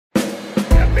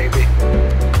baby.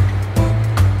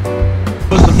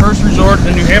 It was the first resort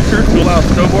in New Hampshire to allow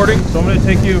snowboarding, so I'm going to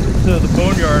take you to the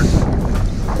boneyard.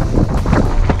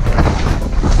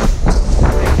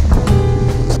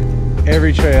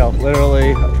 Every trail,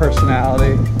 literally a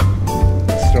personality,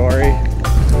 a story.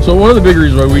 So one of the big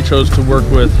reasons why we chose to work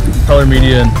with Color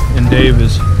Media and Dave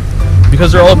is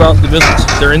because they're all about the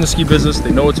business. They're in the ski business.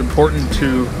 They know it's important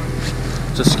to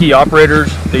ski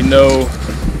operators. They know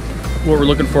what we're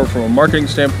looking for from a marketing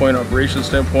standpoint, operations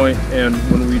standpoint, and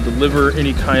when we deliver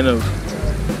any kind of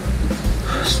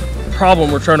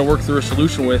problem we're trying to work through a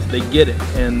solution with, they get it,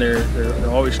 and they're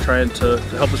always trying to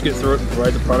help us get through it and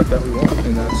provide the product that we want,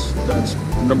 and that's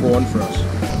number one for us.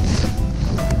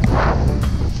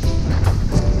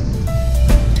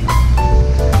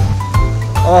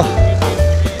 Oh,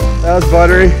 that was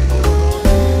buttery.